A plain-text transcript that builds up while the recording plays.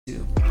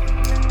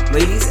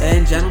Ladies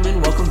and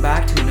gentlemen, welcome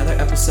back to another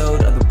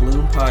episode of the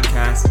Bloom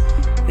Podcast.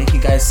 Thank you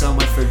guys so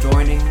much for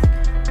joining.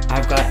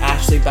 I've got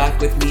Ashley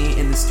back with me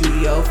in the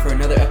studio for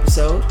another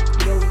episode.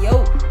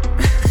 Yo.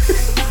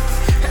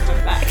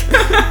 I'm back.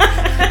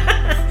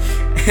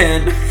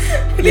 And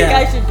I think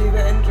I should do the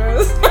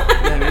intros.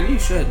 Yeah, maybe you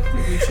should.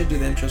 Maybe you should do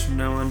the intros from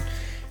now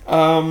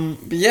on.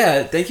 But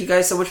yeah, thank you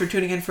guys so much for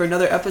tuning in for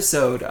another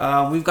episode.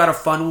 We've got a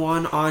fun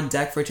one on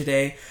deck for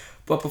today.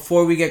 But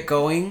before we get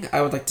going,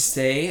 I would like to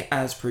say,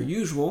 as per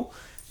usual,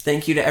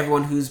 thank you to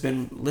everyone who's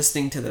been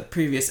listening to the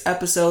previous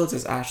episodes,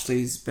 as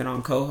Ashley's been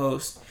on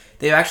co-host.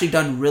 They've actually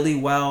done really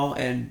well,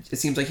 and it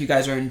seems like you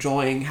guys are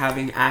enjoying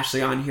having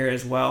Ashley on here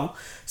as well.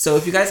 So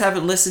if you guys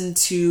haven't listened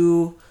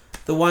to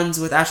the ones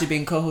with Ashley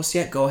being co-host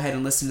yet, go ahead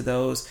and listen to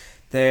those.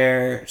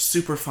 They're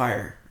super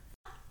fire.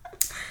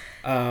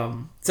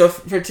 So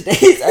for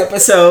today's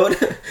episode,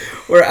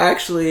 we're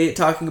actually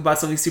talking about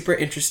something super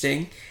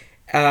interesting.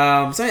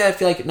 Something I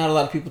feel like not a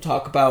lot of people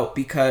talk about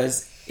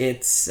because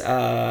it's,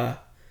 I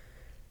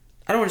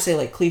don't want to say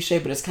like cliche,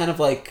 but it's kind of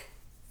like,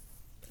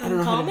 I don't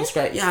know how to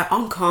describe it. Yeah,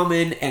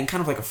 uncommon and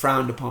kind of like a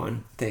frowned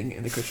upon thing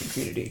in the Christian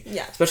community.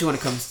 Yeah. Especially when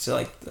it comes to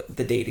like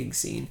the dating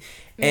scene.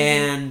 Mm-hmm.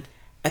 And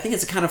I think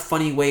it's a kind of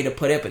funny way to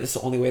put it, but it's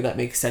the only way that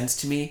makes sense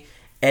to me.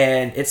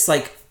 And it's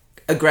like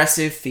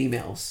aggressive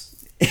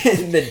females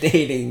in the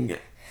dating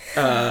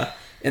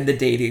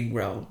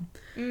realm.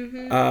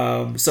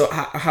 Mm-hmm. So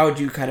how would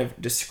you kind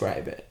of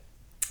describe it?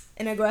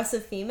 An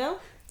aggressive female?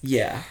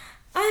 Yeah.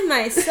 I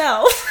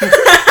myself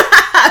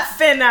have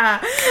been,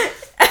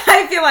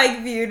 I feel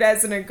like viewed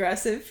as an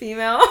aggressive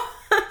female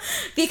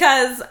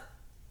because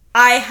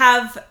I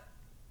have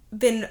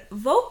been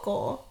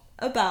vocal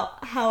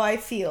about how I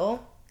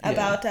feel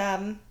about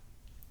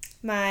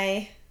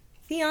my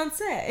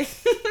fiance.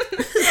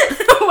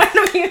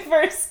 When we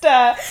first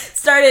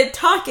started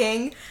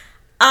talking,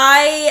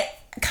 I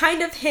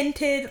kind of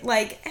hinted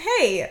like,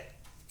 hey,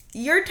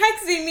 you're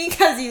texting me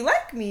because you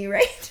like me,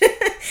 right?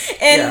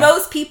 And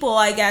most people,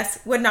 I guess,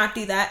 would not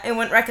do that and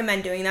wouldn't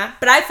recommend doing that.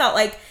 But I felt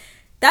like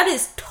that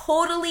is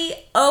totally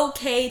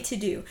okay to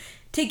do.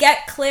 To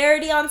get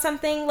clarity on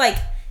something, like,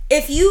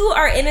 if you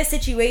are in a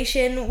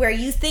situation where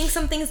you think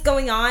something's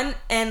going on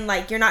and,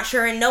 like, you're not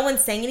sure and no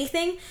one's saying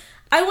anything,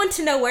 I want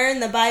to know where in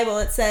the Bible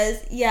it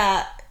says,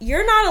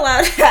 you're not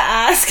allowed to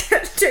ask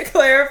to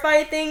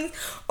clarify things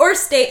or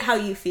state how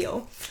you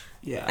feel.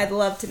 Yeah. I'd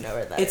love to know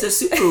where that is.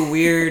 It's a super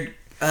weird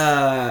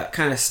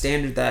kind of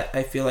standard that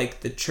I feel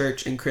like the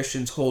church and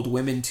Christians hold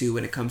women to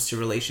when it comes to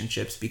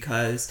relationships,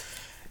 because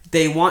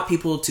they want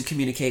people to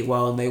communicate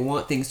well and they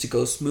want things to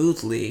go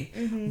smoothly,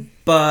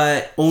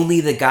 but only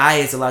the guy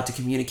is allowed to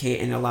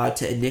communicate and allowed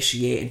to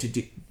initiate and to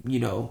do,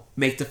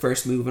 make the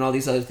first move and all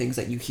these other things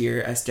that you hear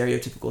as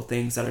stereotypical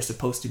things that are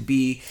supposed to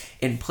be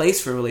in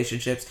place for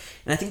relationships.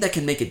 And I think that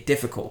can make it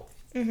difficult.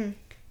 Mm-hmm.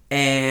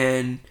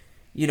 And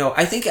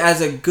I think as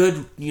a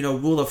good,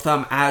 rule of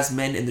thumb, as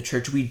men in the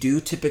church, we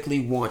do typically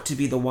want to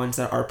be the ones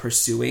that are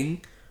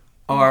pursuing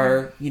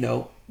our,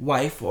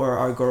 wife or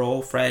our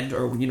girlfriend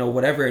or,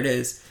 whatever it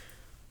is.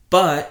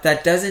 But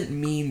that doesn't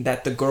mean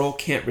that the girl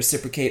can't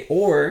reciprocate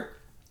or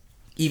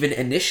even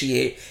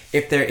initiate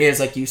if there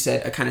is, like you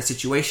said, a kind of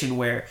situation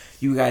where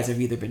you guys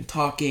have either been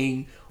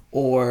talking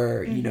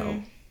or,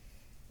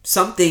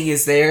 something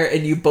is there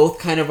and you both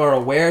kind of are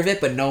aware of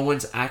it, but no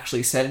one's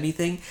actually said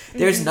anything.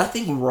 There's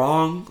nothing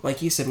wrong,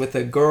 like you said, with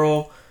a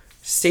girl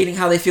stating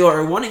how they feel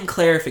or wanting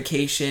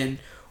clarification,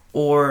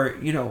 or,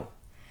 even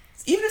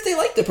if they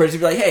like the person,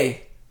 be like,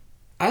 hey,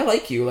 I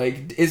like you.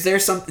 Like, is there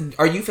something,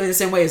 are you feeling the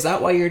same way? Is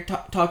that why you're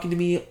talking to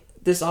me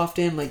this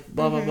often? Like,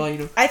 blah, blah, blah,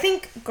 I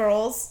think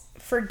girls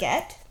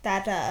forget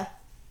that,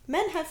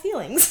 men have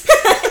feelings.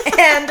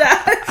 And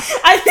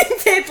I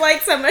think they'd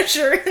like some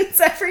assurance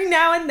every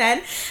now and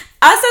then.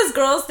 Us as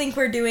girls think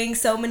we're doing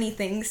so many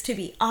things to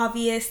be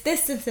obvious,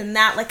 this and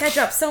that. Like, I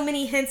dropped so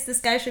many hints,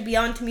 this guy should be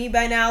on to me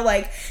by now.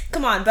 Like,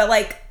 come on. But,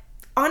 like,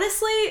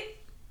 honestly,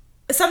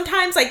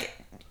 sometimes, like,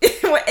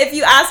 if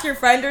you ask your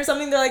friend or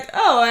something, they're like,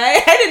 oh,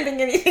 I didn't think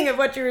anything of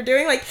what you were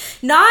doing. Like,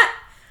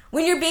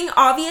 when you're being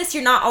obvious,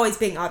 you're not always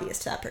being obvious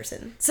to that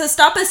person. So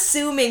stop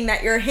assuming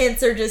that your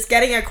hints are just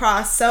getting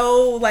across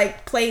so,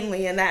 like,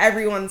 plainly and that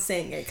everyone's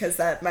saying it, because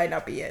that might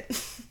not be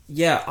it.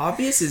 Yeah,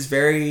 obvious is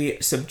very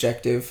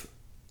subjective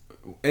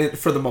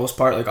for the most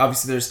part. Like,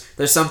 obviously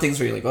there's some things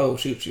where you're like, oh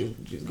shoot,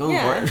 she's going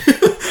for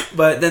it.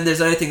 But then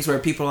there's other things where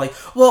people are like,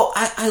 well,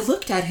 I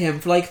looked at him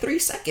for like 3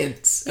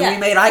 seconds and we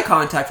made eye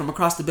contact from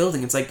across the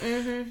building. It's like,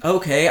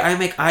 okay, I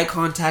make eye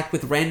contact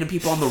with random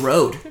people on the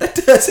road. That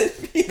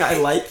doesn't mean I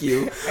like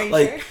you. Are you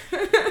like,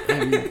 sure?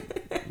 I mean,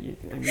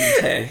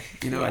 hey,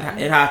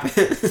 it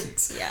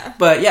happens. Yeah.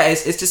 But yeah,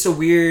 it's just a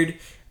weird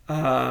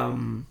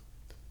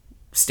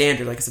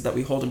standard, like I said, that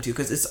we hold them to,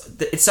 because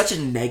it's such a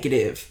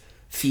negative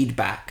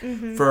feedback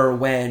for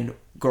when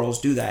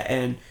girls do that,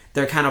 and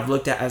they're kind of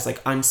looked at as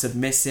like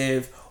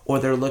unsubmissive, or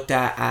they're looked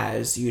at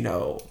as,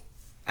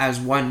 as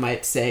one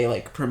might say,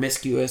 like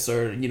promiscuous,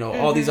 or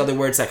all these other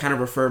words that kind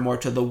of refer more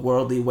to the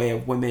worldly way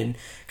of women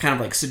kind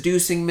of like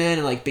seducing men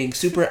and like being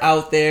super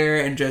out there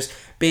and just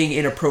being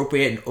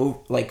inappropriate and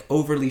like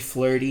overly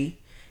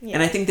flirty. Yeah.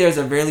 And I think there's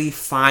a really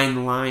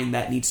fine line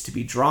that needs to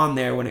be drawn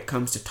there when it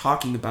comes to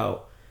talking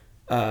about,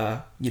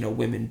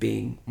 women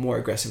being more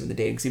aggressive in the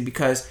dating scene,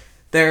 because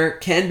there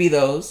can be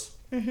those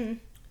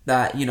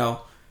that,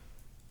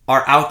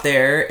 are out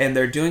there and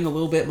they're doing a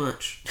little bit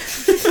much,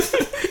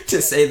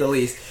 to say the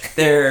least.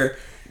 They're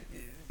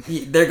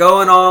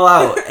going all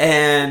out,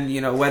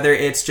 and whether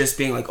it's just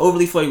being like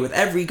overly flirty with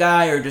every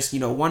guy, or just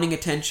wanting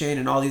attention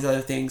and all these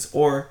other things,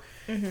 or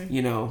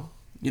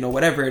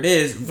whatever it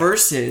is,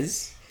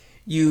 versus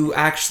you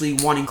actually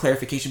wanting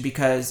clarification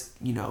because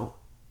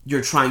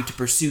you're trying to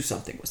pursue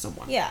something with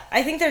someone. Yeah,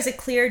 I think there's a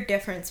clear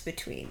difference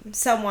between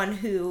someone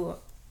who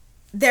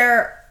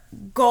their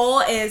goal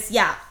is,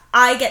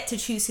 I get to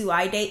choose who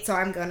I date, so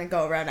I'm gonna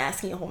go around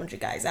asking a whole bunch of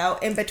guys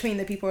out, in between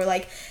the people who are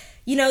like,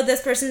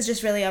 this person's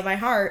just really on my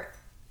heart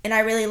and I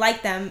really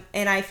like them,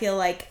 and I feel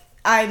like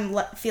I'm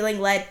feeling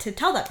led to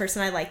tell that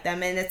person I like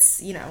them, and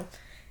it's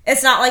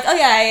it's not like,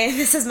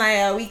 this is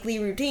my weekly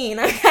routine,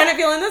 I'm kind of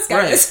feeling this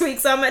guy this week,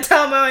 so I'm gonna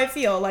tell him how I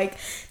feel. Like,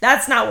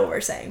 that's not what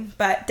we're saying.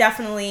 But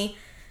definitely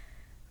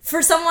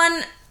for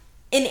someone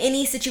in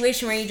any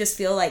situation where you just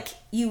feel like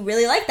you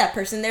really like that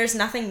person, there's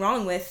nothing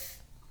wrong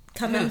with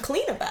coming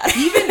clean about it.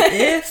 Even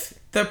if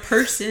the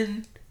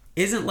person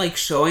isn't like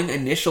showing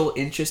initial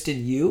interest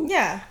in you,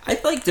 I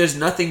feel like there's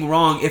nothing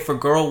wrong if a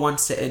girl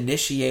wants to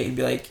initiate and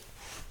be like,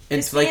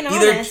 and just like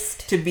either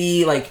honest. To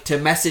be like, to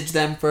message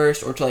them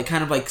first, or to like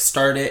kind of like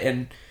start it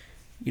and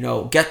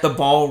get the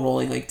ball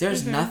rolling. Like,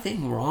 there's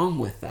nothing wrong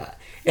with that.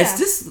 It's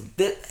just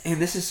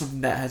and this is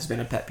something that has been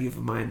a pet peeve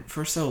of mine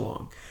for so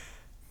long.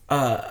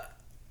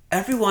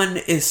 Everyone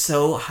is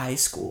so high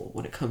school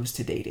when it comes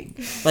to dating.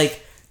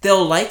 Like,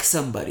 they'll like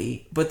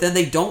somebody, but then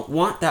they don't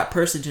want that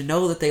person to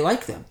know that they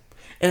like them.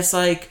 And it's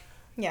like,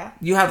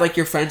 you have like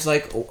your friends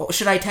like,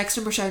 should I text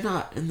him or should I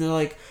not? And they're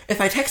like,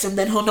 if I text him,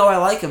 then he'll know I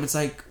like him. It's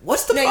like,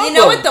 what's the problem? You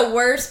know what the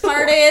worst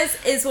part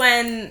is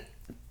when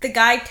the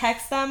guy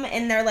texts them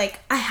and they're like,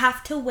 I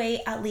have to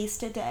wait at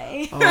least a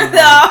day.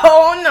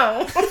 Oh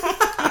no.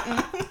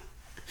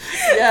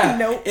 Yeah.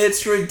 Nope.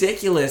 It's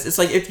ridiculous. It's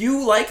like, if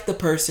you like the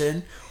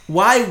person,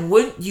 why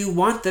wouldn't you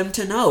want them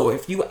to know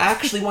if you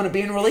actually want to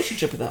be in a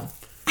relationship with them?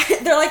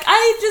 They're like,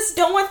 I just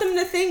don't want them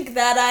to think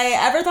that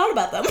I ever thought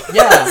about them.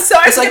 Yeah. So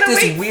it's like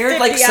this weird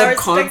like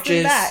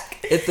subconscious, back.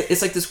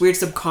 It's like this weird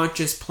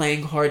subconscious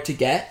playing hard to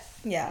get.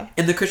 Yeah.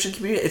 In the Christian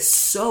community, it's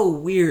so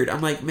weird.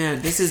 I'm like,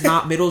 man, this is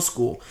not middle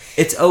school.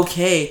 It's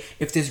okay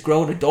if this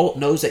grown adult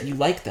knows that you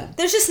like them.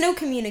 There's just no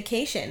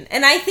communication.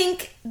 And I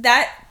think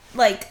that,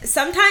 like,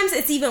 sometimes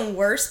it's even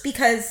worse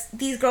because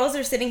these girls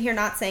are sitting here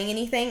not saying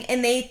anything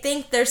and they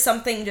think there's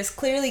something just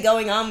clearly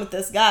going on with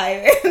this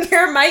guy. And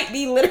there might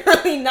be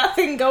literally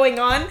nothing going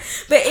on.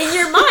 But in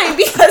your mind,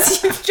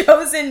 because you've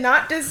chosen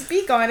not to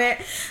speak on it,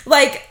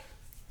 like,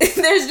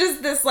 there's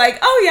just this, like,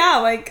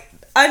 like,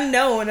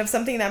 unknown of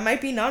something that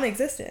might be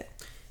non-existent.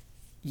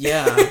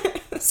 Yeah.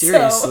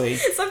 Seriously.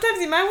 So, sometimes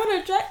you might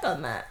want to check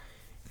on that.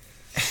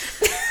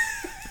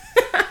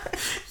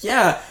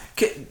 Yeah.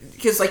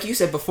 Because like you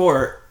said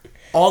before,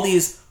 all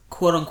these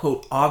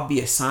quote-unquote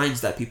obvious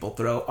signs that people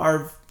throw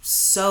are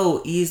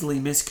so easily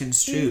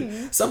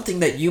misconstrued. Something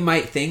that you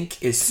might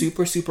think is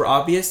super, super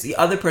obvious, the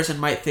other person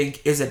might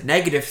think is a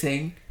negative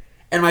thing,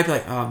 and might be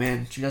like, oh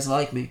man, she doesn't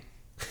like me.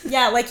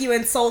 Yeah, like you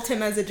insult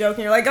him as a joke,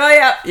 and you're like, oh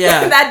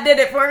yeah, that did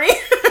it for me.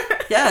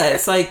 Yeah,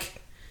 it's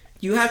like,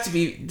 you have to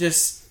be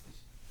just,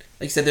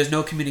 like you said, there's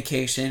no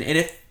communication, and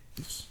if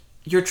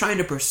you're trying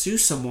to pursue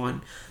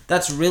someone,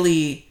 that's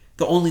really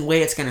the only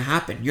way it's going to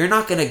happen. You're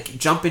not going to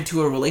jump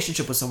into a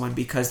relationship with someone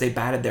because they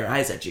batted their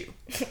eyes at you.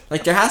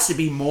 Like, there has to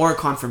be more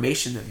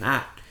confirmation than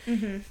that.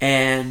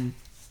 And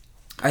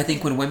I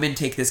think when women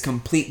take this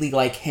completely,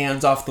 like,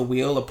 hands off the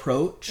wheel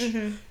approach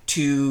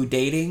to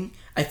dating,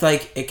 I feel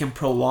like it can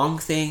prolong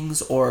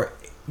things, or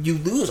you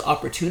lose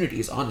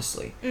opportunities,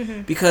 honestly.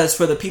 Because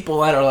for the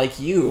people that are like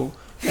you,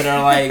 that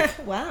are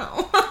like...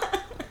 Wow.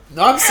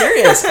 No, I'm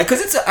serious.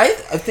 Because I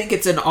think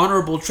it's an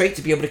honorable trait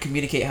to be able to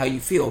communicate how you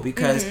feel.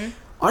 Because...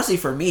 honestly,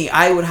 for me,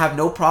 I would have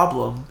no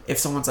problem if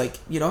someone's like,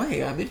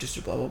 hey, I'm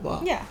interested, blah, blah,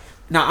 blah. Yeah.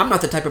 Now, I'm not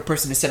the type of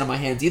person to sit on my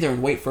hands either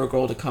and wait for a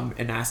girl to come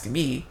and ask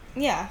me.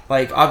 Yeah.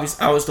 Like,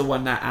 obviously, I was the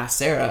one that asked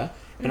Sarah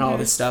and all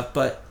this stuff.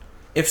 But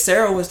if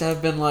Sarah was to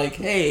have been like,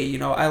 hey,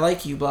 I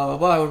like you, blah, blah,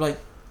 blah, I would be like,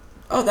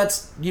 oh,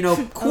 that's,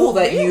 cool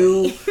that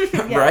you,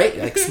 right?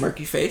 Like,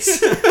 smirky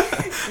face.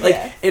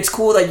 Like, it's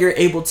cool that you're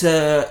able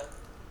to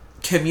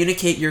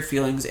communicate your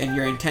feelings and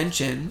your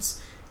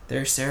intentions.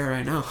 There's Sarah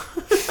right now.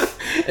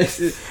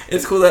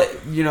 It's cool that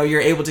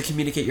you're able to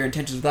communicate your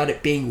intentions without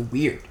it being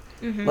weird.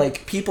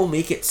 Like, people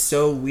make it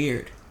so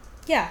weird,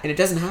 and it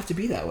doesn't have to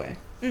be that way.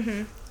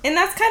 And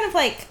that's kind of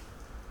like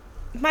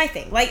my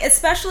thing, like,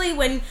 especially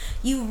when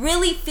you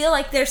really feel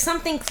like there's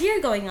something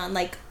clear going on.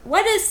 Like,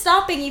 what is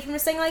stopping you from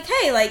just saying, like,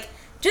 hey, like,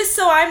 just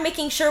so I'm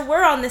making sure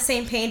we're on the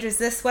same page, is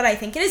this what I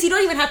think it is? You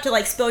don't even have to,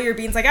 like, spill your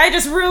beans, like, I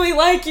just really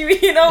like you,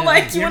 like,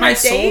 you want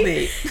to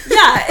date. Soulmate.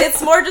 Yeah,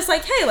 it's more just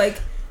like, hey, like,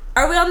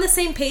 are we on the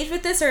same page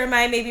with this, or am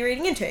I maybe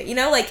reading into it?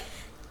 Like,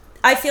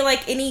 I feel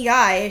like any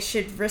guy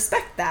should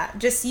respect that.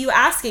 Just you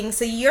asking,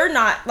 so you're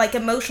not like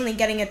emotionally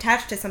getting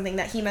attached to something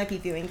that he might be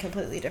viewing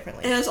completely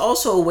differently. And it's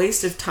also a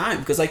waste of time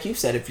because, like you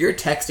said, if you're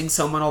texting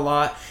someone a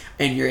lot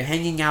and you're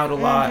hanging out a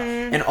lot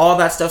and all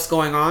that stuff's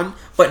going on,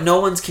 but no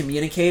one's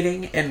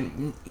communicating,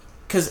 and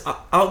because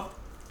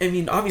I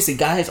mean, obviously,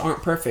 guys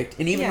aren't perfect,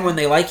 and even when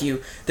they like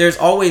you, there's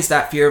always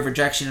that fear of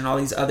rejection and all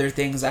these other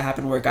things that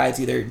happen where guys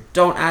either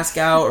don't ask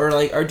out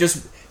or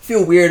just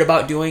feel weird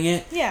about doing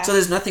it. Yeah. So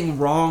there's nothing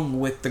wrong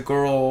with the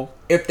girl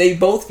if they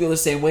both feel the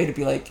same way to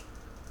be like,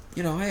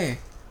 hey,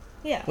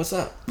 what's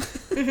up?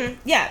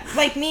 Yeah,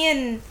 like me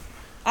and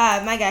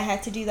my guy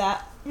had to do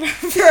that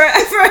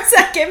for a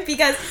second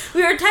because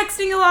we were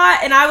texting a lot,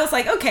 and I was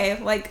like, okay,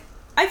 like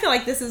I feel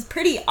like this is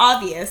pretty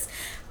obvious.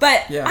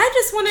 But I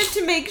just wanted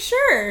to make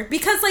sure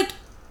because, like,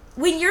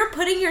 when you're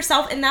putting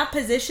yourself in that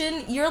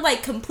position, you're,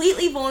 like,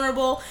 completely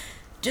vulnerable,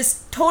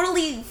 just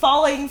totally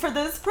falling for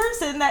this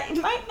person that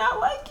might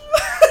not like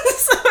you.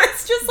 So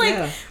it's just,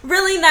 like,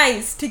 really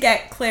nice to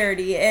get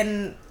clarity.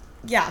 And,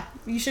 yeah,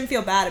 you shouldn't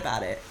feel bad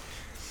about it.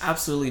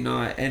 Absolutely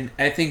not. And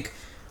I think,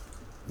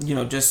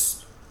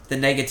 just the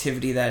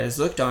negativity that is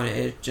looked on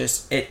it,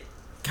 it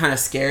kind of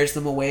scares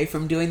them away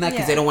from doing that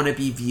because they don't want to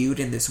be viewed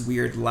in this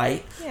weird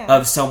light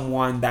of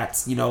someone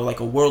that's like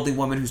a worldly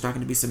woman who's not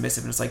going to be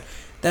submissive, and it's like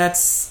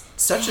that's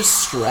such a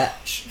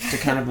stretch to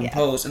kind of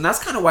impose. And that's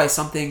kind of why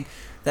something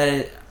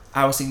that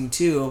I was thinking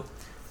too,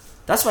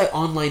 that's why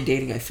online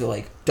dating I feel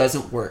like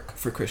doesn't work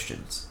for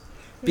Christians,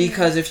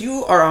 because if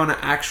you are on an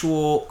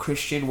actual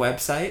Christian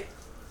website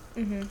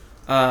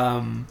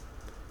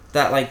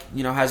that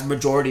has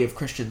majority of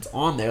Christians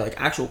on there, like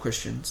actual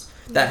Christians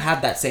that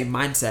have that same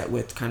mindset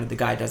with kind of the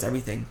guy does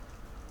everything,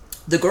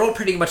 the girl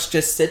pretty much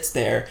just sits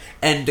there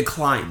and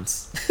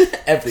declines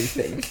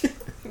everything.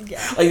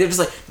 Like they're just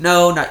like,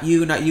 no, not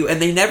you,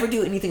 and they never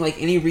do anything like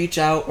any reach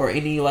out or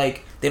any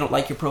like they don't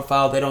like your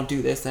profile, they don't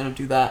do this, they don't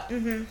do that,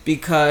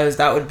 because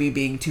that would be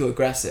being too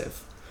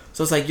aggressive.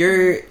 So it's like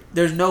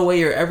there's no way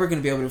you're ever going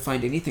to be able to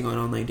find anything on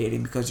online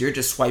dating because you're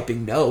just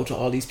swiping no to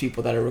all these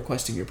people that are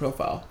requesting your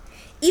profile.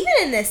 Even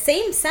in the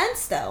same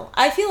sense, though,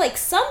 I feel like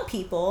some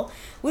people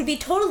would be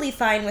totally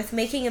fine with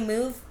making a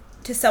move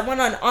to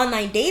someone on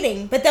online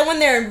dating, but then when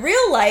they're in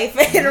real life,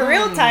 in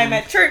real time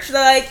at church,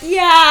 they're like,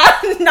 yeah,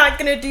 I'm not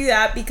going to do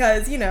that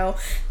because,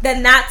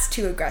 then that's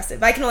too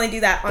aggressive. I can only do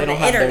that on the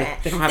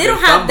internet. They don't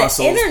have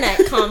the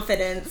internet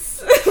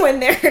confidence when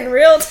they're in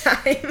real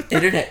time.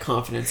 Internet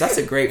confidence. That's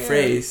a great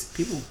phrase.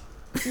 People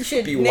you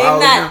should be name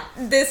that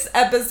this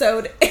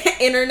episode,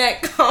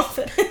 Internet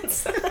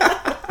Confidence.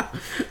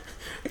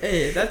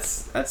 Hey,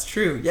 that's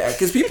true. Yeah,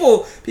 because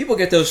people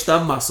get those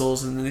thumb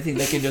muscles and they think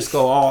they can just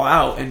go all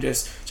out and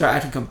just start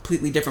acting a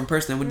completely different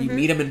person. And when you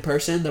meet them in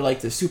person, they're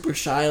like the super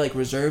shy, like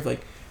reserved,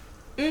 like.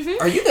 Are you the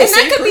same person? And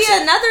that could be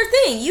another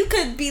thing. You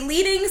could be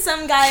leading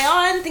some guy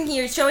on, thinking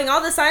you're showing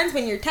all the signs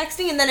when you're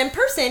texting, and then in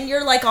person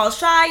you're like all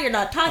shy. You're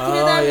not talking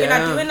to them. You're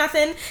not doing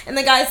nothing, and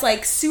the guy's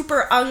like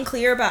super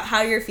unclear about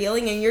how you're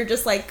feeling, and you're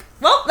just like,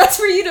 well, that's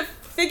for you to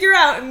figure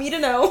out and me to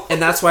know.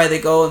 And that's why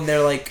they go and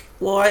they're like,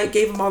 well, I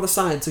gave him all the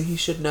signs, so he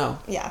should know.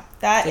 Yeah,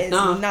 that is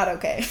not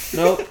okay.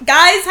 Nope.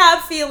 Guys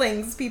have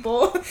feelings,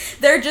 people.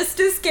 They're just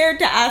as scared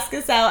to ask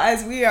us out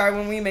as we are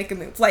when we make a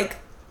move. Like,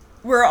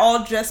 we're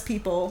all just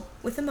people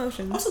with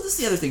emotions. Also, this is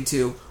the other thing,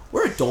 too.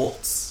 We're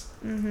adults.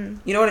 You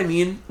know what I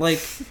mean? Like,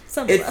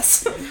 some of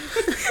us.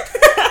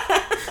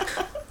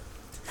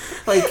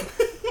 Like,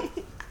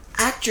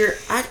 I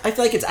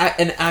feel like it's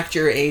an act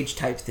your age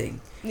type thing.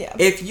 Yeah.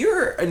 If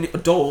you're an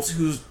adult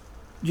who's,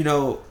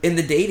 in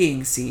the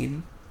dating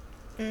scene,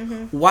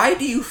 why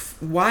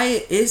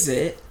is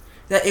it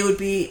that it would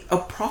be a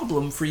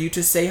problem for you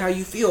to say how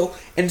you feel?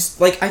 And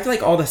like, I feel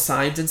like all the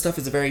signs and stuff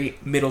is a very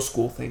middle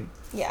school thing.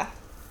 Yeah.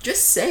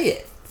 Just say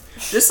it.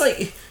 Just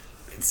like,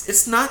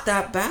 it's not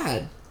that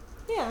bad.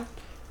 Yeah.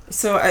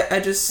 So I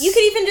just... You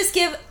could even just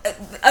give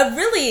a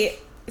really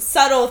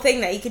subtle thing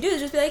that you could do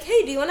is just be like,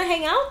 hey, do you want to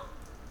hang out?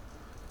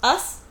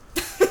 Us?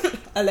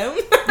 Alone?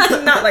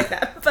 Not like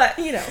that, but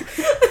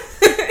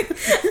I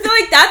feel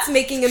like that's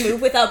making a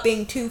move without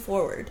being too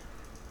forward.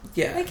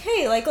 Yeah. Like,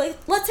 hey, like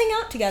let's hang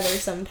out together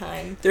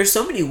sometime. There's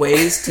so many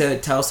ways to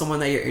tell someone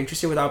that you're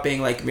interested without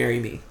being like, marry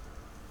me.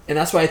 And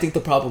that's what I think the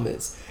problem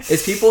is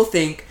people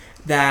think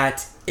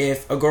that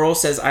if a girl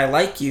says, I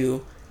like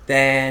you,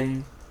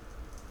 then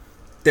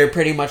they're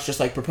pretty much just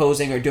like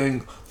proposing or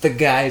doing the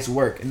guy's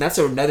work. And that's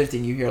another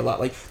thing you hear a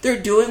lot. Like,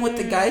 they're doing what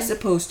the guy's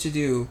supposed to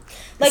do.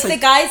 Like the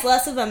guy's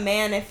less of a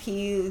man if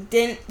he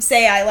didn't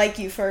say, I like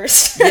you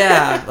first.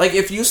 Yeah. Like,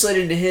 if you slid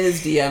into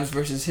his DMs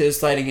versus his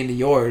sliding into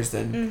yours,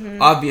 then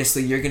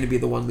obviously you're going to be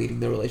the one leading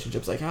the relationship.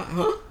 It's like,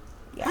 huh?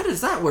 Yeah. How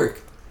does that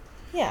work?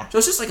 Yeah. So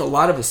it's just like a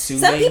lot of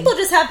assuming. Some people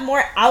just have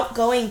more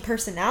outgoing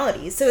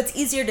personalities, so it's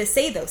easier to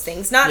say those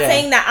things. Not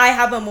saying that I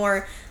have a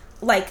more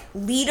like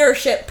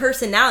leadership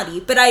personality,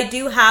 but I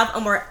do have a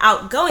more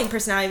outgoing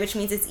personality, which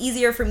means it's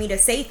easier for me to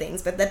say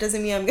things, but that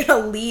doesn't mean I'm going to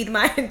lead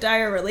my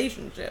entire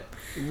relationship.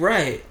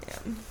 Right. Yeah.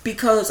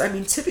 Because, I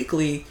mean,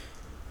 typically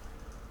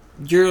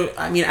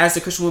as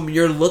a Christian woman,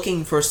 you're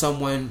looking for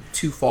someone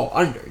to fall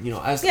under,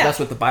 that's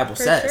what the Bible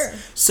says. Sure.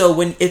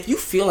 So if you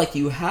feel like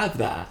you have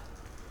that,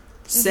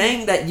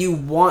 saying that you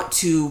want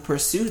to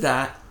pursue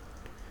that,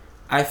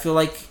 I feel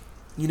like,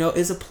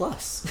 is a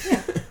plus.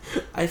 Yeah.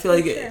 I feel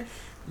like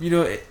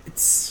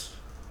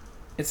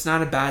it's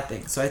not a bad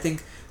thing. So I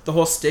think the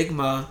whole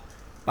stigma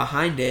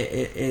behind it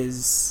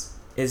is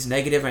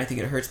negative, and I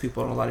think it hurts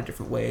people in a lot of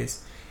different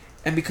ways.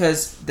 And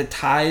because the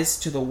ties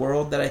to the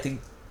world that I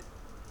think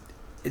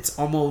it's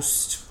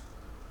almost,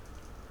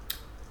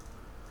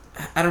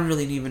 I don't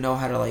really even know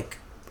how to like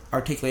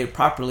articulate it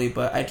properly,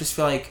 but I just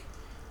feel like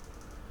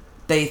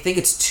they think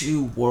it's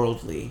too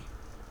worldly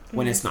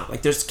when it's not.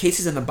 Like there's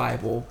cases in the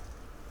Bible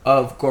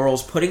of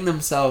girls putting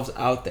themselves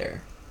out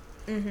there.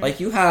 Like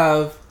you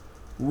have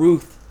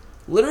Ruth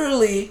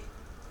literally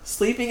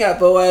sleeping at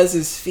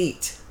Boaz's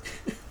feet.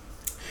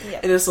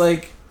 Yep. And it's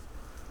like,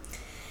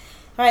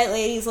 all right,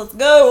 ladies, let's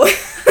go.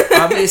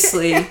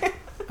 obviously,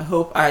 I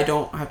hope I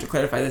don't have to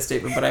clarify this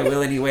statement, but I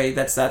will anyway.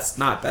 That's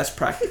not best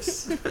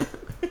practice.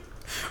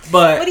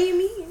 But what do you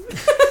mean?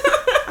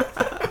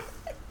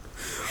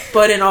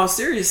 But in all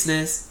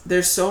seriousness,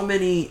 there's so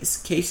many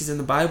cases in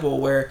the Bible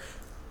where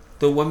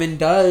the woman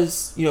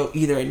does,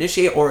 either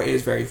initiate or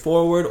is very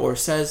forward or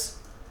says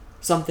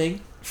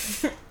something.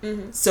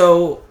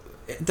 So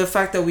the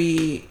fact that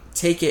we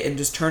take it and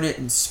just turn it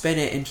and spin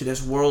it into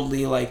this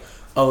worldly, like,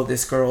 oh,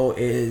 this girl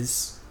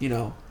is,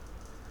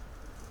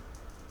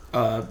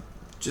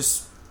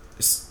 just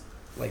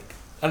like,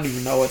 I don't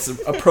even know what's an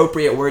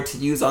appropriate word to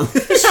use on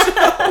this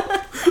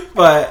show.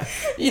 But,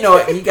 you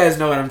guys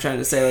know what I'm trying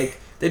to say. Like,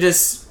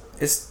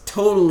 it's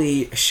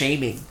totally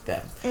shaming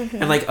them.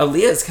 And, like,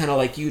 Aaliyah is kind of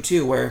like you,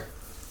 too, where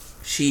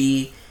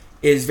she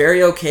is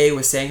very okay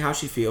with saying how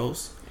she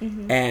feels.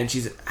 And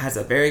she has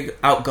a very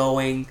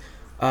outgoing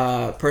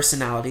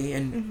personality.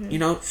 And,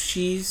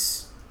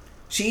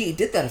 she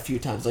did that a few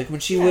times. Like, when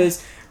she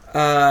was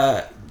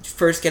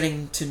first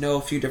getting to know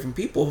a few different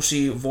people,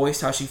 she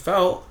voiced how she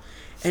felt.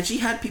 And she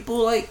had people,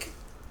 like,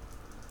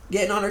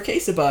 getting on her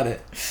case about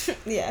it.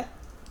 Yeah.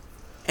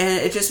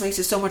 And it just makes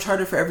it so much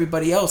harder for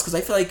everybody else. Because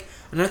I feel like,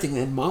 another thing,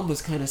 and Mom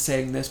was kind of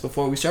saying this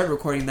before we started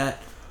recording,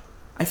 that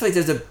I feel like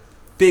there's a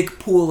big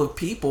pool of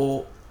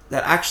people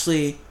that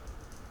actually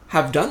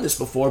have done this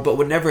before, but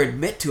would never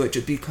admit to it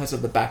just because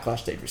of the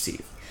backlash they'd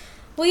receive.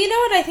 Well, you know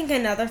what I think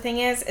another thing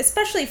is,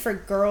 especially for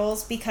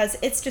girls, because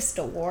it's just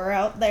a war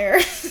out there,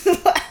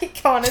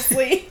 like,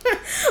 honestly.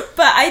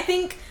 But I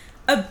think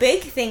a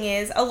big thing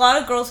is, a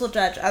lot of girls will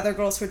judge other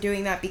girls for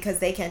doing that because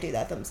they can't do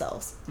that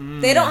themselves.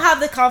 They don't have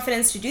the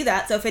confidence to do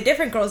that, so if a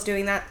different girl's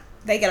doing that,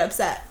 they get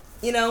upset,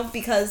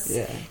 because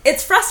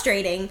it's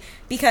frustrating,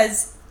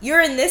 because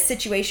you're in this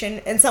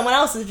situation and someone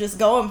else is just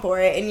going for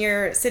it and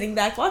you're sitting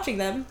back watching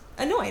them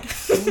annoyed.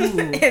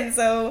 And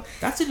so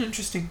that's an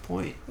interesting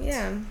point.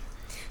 Yeah.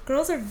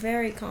 Girls are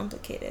very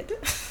complicated.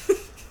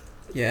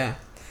 Yeah.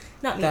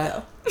 Not me,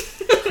 though.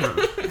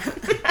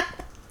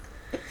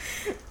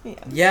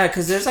 Yeah,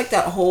 because there's like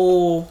that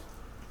whole...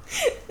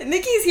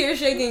 Nikki's here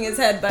shaking his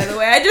head, by the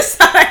way. I just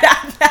thought I'd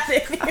add that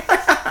in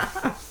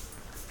here.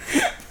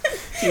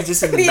 He's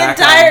just in the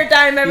entire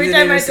time, every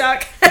time I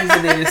talk. He's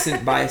an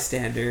innocent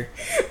bystander.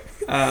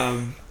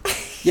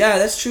 Yeah,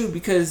 that's true,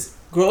 because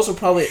girls will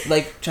probably,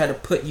 like, try to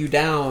put you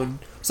down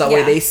so that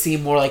way they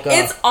seem more like a...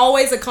 It's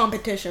always a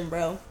competition,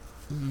 bro.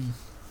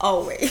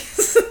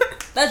 Always.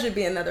 That should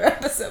be another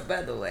episode,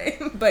 by the way.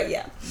 But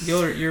yeah.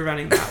 You're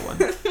running that one.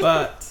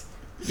 But,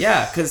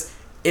 yeah, because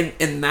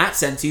in that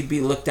sense, you'd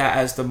be looked at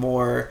as the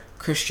more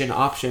Christian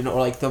option, or,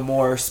 like, the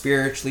more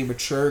spiritually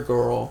mature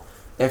girl,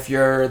 if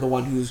you're the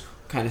one who's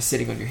kind of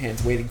sitting on your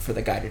hands waiting for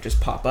the guy to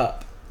just pop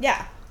up.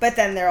 Yeah, but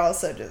then they're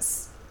also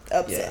just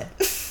upset.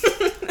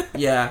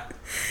 Yeah.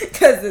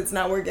 Because it's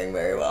not working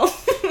very well.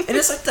 And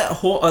it's like that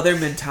whole other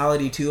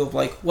mentality, too, of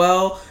like,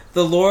 well,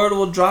 the Lord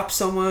will drop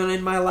someone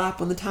in my lap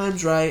when the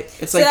time's right.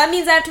 It's like, so that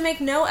means I have to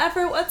make no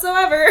effort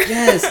whatsoever.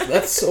 Yes,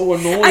 that's so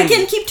annoying. I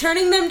can keep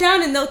turning them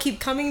down and they'll keep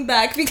coming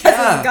back because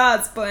it's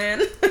God's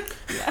plan.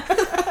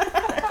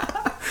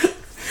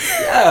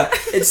 Yeah,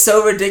 it's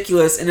so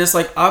ridiculous. And it's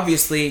like,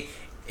 obviously,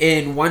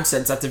 in one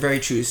sense, that's a very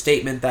true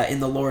statement that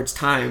in the Lord's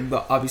time,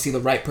 obviously the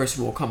right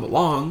person will come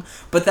along.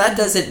 But that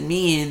doesn't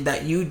mean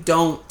that you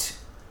don't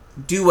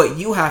do what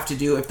you have to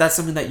do if that's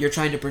something that you're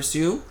trying to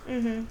pursue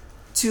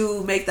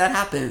to make that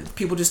happen.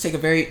 People just take a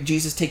very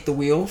Jesus take the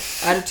wheel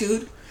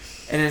attitude.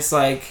 And it's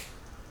like,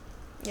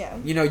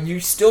 you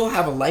still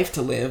have a life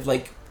to live.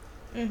 Like,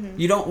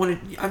 you don't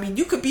want to... I mean,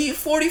 you could be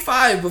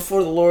 45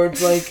 before the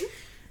Lord's like,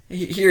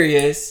 here he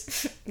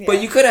is. Yeah.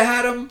 But you could have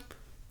had him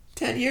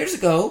 10 years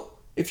ago.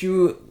 If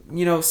you,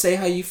 say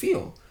how you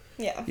feel.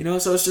 Yeah.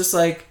 So it's just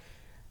like,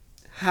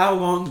 how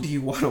long do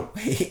you want to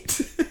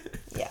wait?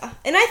 Yeah.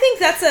 And I think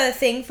that's a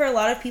thing for a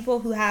lot of people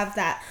who have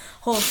that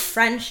whole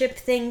friendship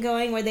thing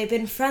going, where they've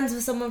been friends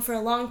with someone for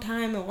a long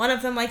time and one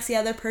of them likes the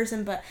other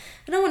person, but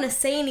I don't want to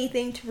say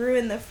anything to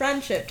ruin the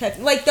friendship type.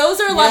 Like, those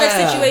are a lot of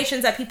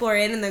situations that people are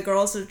in, and the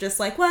girls are just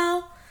like,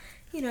 well,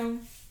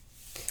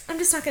 I'm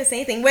just not gonna say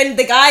anything. When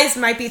the guys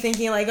might be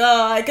thinking like,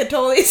 oh, I could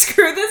totally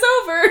screw this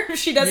over if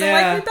she doesn't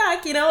like me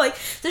back, you know? Like,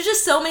 there's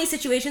just so many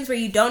situations where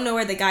you don't know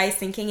where the guy is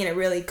thinking, and it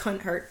really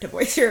couldn't hurt to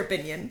voice your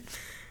opinion.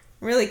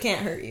 It really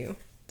can't hurt you.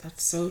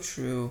 That's so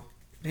true.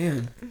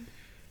 Man.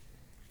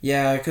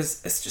 Yeah,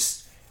 because it's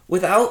just,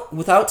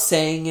 without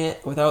saying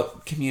it,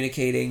 without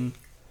communicating,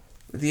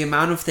 the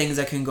amount of things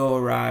that can go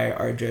awry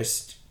are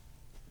just,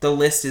 the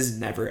list is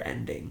never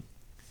ending.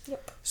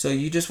 Yep. So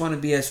you just want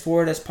to be as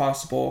forward as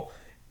possible.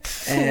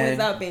 And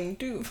without being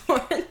too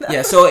forward.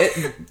 Yeah, so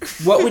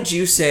what would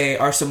you say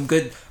are some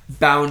good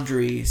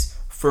boundaries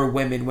for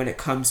women when it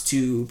comes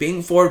to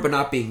being forward but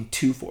not being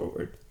too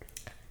forward?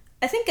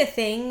 I think a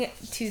thing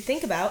to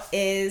think about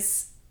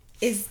is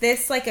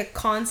this like a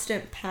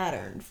constant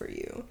pattern for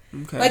you?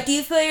 Okay. Like, do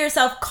you feel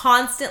yourself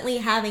constantly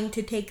having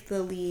to take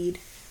the lead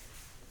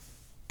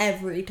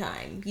every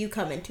time you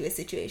come into a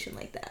situation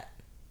like that?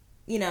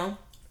 You know?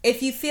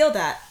 If you feel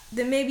that,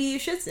 then maybe you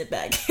should sit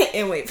back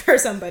and wait for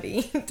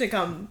somebody to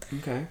come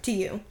to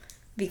you.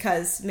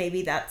 Because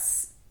maybe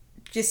that's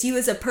just you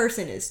as a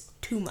person is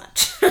too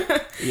much.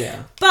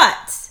 Yeah.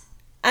 But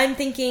I'm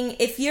thinking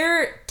if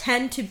you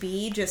tend to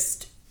be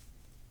just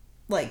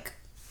like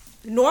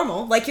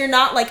normal, like you're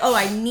not like, oh,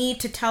 I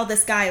need to tell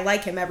this guy I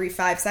like him every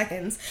 5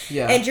 seconds.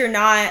 Yeah. And you're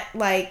not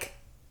like,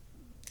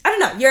 I don't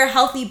know, you're a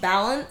healthy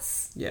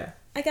balance. Yeah.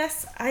 I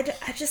guess. I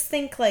just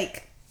think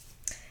like,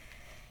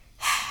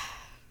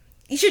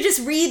 you should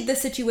just read the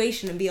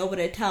situation and be able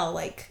to tell,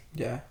 like,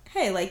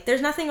 hey, like,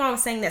 there's nothing wrong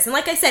with saying this. And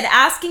like I said,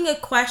 asking a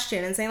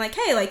question and saying, like,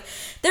 hey, like,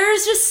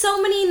 there's just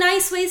so many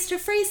nice ways to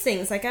phrase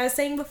things. Like I was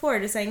saying before,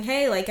 just saying,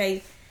 hey, like,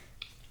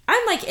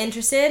 I'm, like,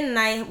 interested and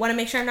I want to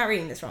make sure I'm not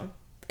reading this wrong.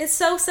 It's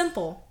so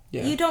simple.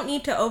 Yeah. You don't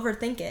need to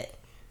overthink it.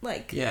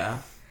 Like. Yeah.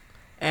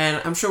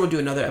 And I'm sure we'll do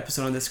another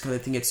episode on this because I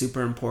think it's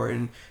super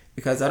important.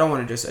 Because I don't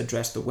want to just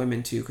address the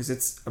women, too. Because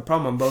it's a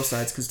problem on both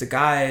sides. Because the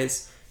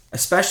guys,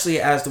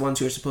 especially as the ones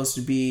who are supposed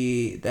to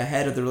be the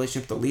head of the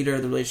relationship, the leader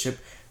of the relationship,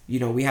 you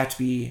know,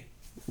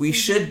 we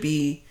should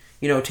be,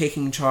 you know,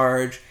 taking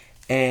charge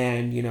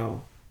and, you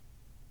know,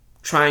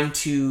 trying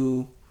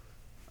to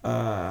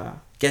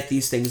get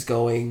these things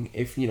going.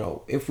 If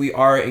we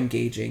are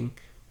engaging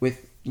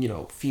with, you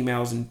know,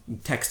 females and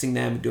texting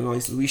them, doing all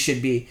these, we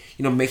should be,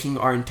 you know, making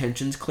our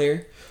intentions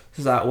clear.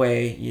 So that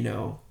way, you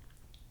know,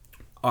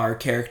 our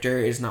character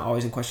is not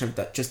always in question of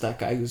that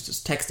guy who's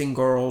just texting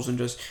girls and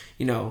just,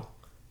 you know,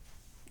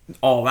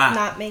 all that.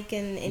 Not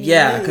making any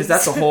moves. Because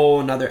that's a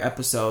whole another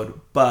episode.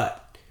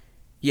 But,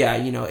 yeah,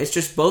 you know, it's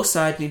just both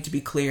sides need to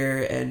be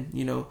clear and,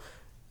 you know,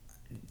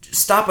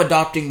 stop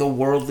adopting the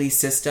worldly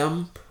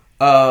system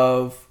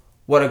of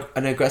what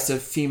an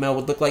aggressive female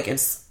would look like,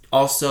 and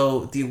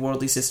also the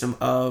worldly system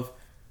of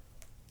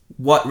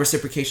what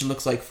reciprocation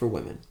looks like for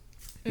women.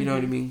 You know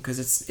what I mean? Because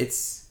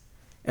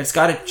it's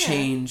got to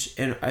change,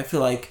 and I feel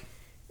like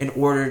in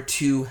order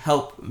to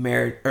help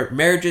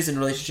marriages and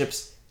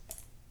relationships,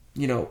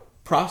 you know,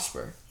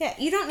 prosper. Yeah,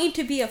 you don't need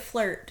to be a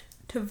flirt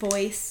to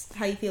voice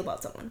how you feel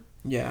about someone.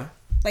 Yeah.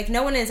 Like,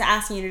 no one is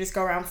asking you to just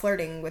go around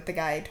flirting with the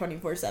guy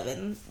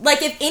 24/7.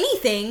 Like, if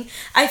anything,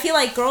 I feel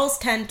like girls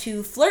tend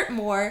to flirt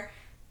more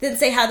than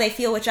say how they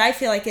feel, which I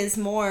feel like is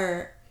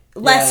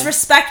less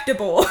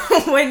respectable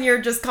when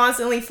you're just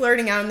constantly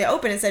flirting out in the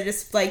open instead of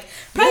just, like,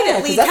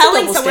 privately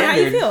telling someone how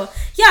you feel.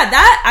 Yeah,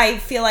 that I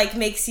feel like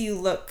makes you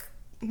look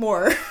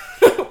more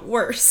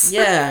worse.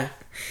 Yeah.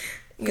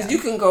 Because you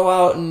can go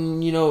out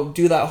and, you know,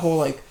 do that whole,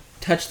 like,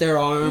 touch their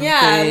arm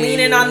thing,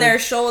 leaning on their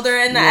shoulder,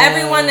 and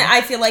everyone,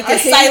 I feel like,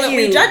 is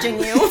silently judging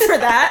you for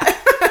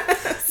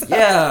that. So.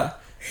 Yeah.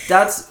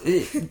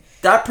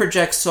 That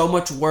projects so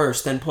much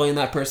worse than pulling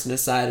that person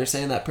aside or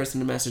saying that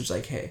person a message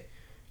like, hey,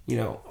 you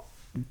know,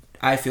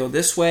 I feel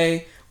this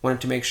way,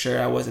 wanted to make sure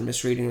I wasn't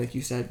misreading, like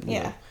you said.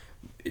 You know,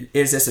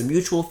 is this a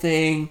mutual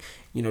thing?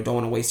 You know, don't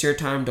want to waste your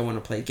time, don't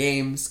want to play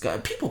games.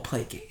 God, people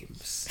play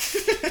games.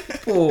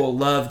 People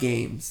love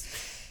games.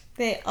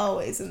 They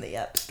always in the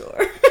App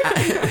Store.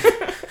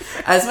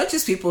 As much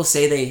as people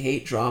say they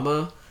hate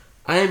drama,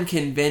 I am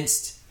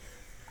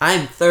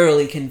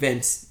thoroughly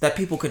convinced that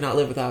people could not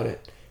live without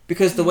it.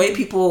 Because the way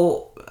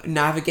people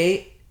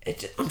navigate,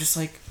 I'm just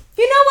like...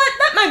 You know what?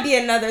 That might be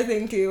another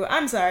thing, too.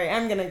 I'm sorry.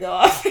 I'm going to go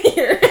off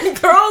here.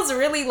 Girls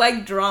really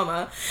like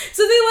drama.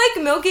 So they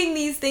like milking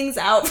these things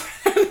out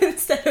for them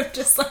instead of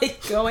just,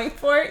 like, going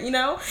for it, you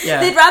know? Yeah.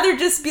 They'd rather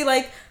just be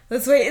like,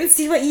 let's wait and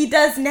see what he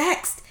does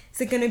next. Is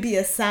it going to be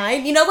a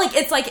sign? You know, like,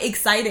 it's, like,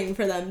 exciting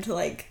for them to,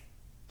 like...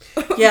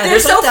 Yeah, they're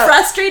so like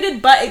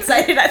frustrated but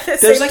excited at the same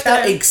time. There's, like,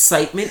 that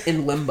excitement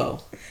in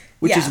limbo,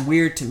 which is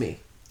weird to me.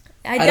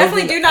 I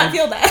definitely do not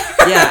feel that.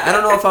 Yeah, I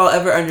don't know if I'll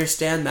ever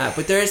understand that.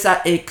 But there is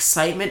that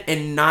excitement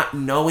in not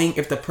knowing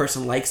if the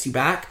person likes you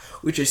back,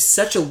 which is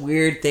such a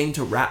weird thing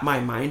to wrap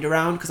my mind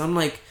around. Because I'm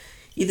like,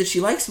 either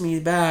she likes me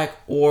back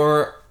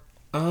or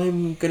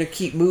I'm going to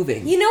keep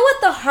moving. You know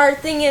what the hard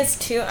thing is,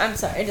 too? I'm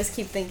sorry, I just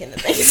keep thinking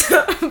of things.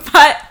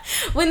 But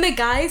when the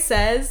guy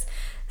says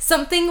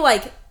something,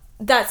 like,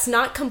 that's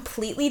not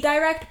completely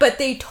direct, but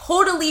they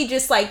totally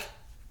just, like,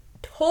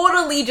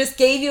 totally just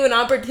gave you an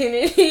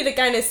opportunity to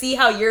kind of see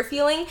how you're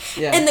feeling.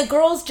 Yeah. And the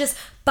girls just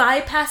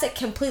bypass it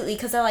completely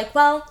because they're like,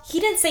 well, he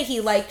didn't say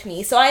he liked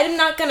me, so I'm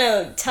not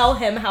gonna tell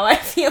him how I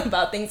feel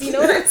about things. You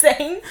know what I'm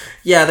saying?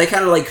 Yeah, they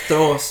kind of like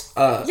throw a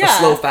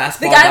slow fastball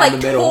the guy down like the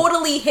middle.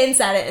 totally hints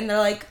at it, and they're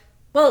like,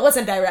 well, it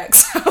wasn't direct,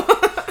 so.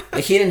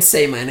 Like, he didn't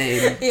say my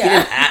name. Yeah. He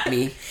didn't at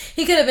me.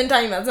 He could have been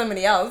talking about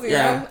somebody else, you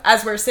know,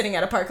 as we're sitting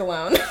at a park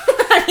alone.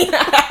 I mean,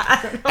 I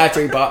don't know.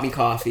 After he bought me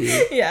coffee,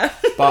 Yeah.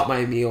 bought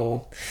my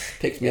meal,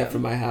 picked me up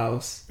from my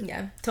house.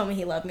 Yeah, told me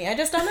he loved me. I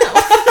just don't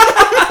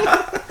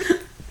know.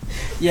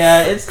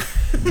 Yeah, it's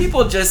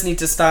people just need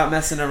to stop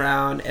messing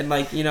around and,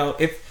 like, you know,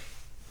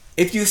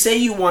 if you say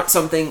you want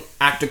something,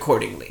 act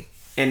accordingly.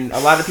 And a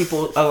lot of these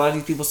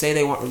people say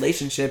they want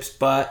relationships,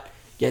 but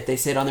yet they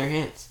sit on their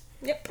hands.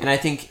 Yep. And I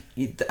think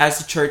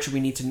as a church, we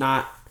need to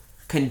not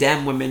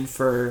condemn women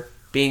for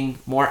being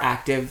more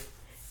active,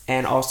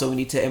 and also we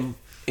need to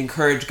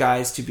encourage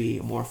guys to be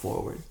more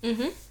forward.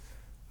 Mm-hmm.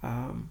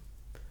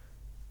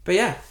 But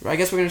yeah, I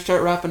guess we're going to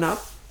start wrapping up.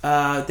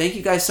 Thank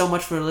you guys so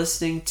much for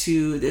listening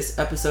to this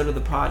episode of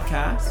the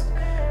podcast.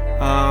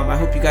 I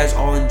hope you guys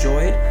all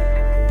enjoyed.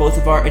 Both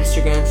of our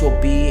Instagrams will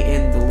be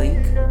in the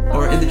link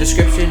or in the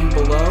description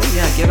below.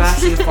 Yeah, give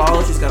Ashley a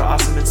follow. She's got an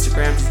awesome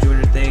Instagram. She's doing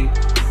her thing.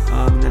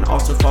 And then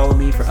also follow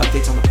me for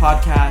updates on the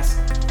podcast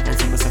and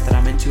some of the stuff that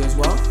I'm into as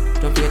well.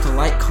 Don't forget to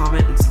like,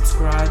 comment, and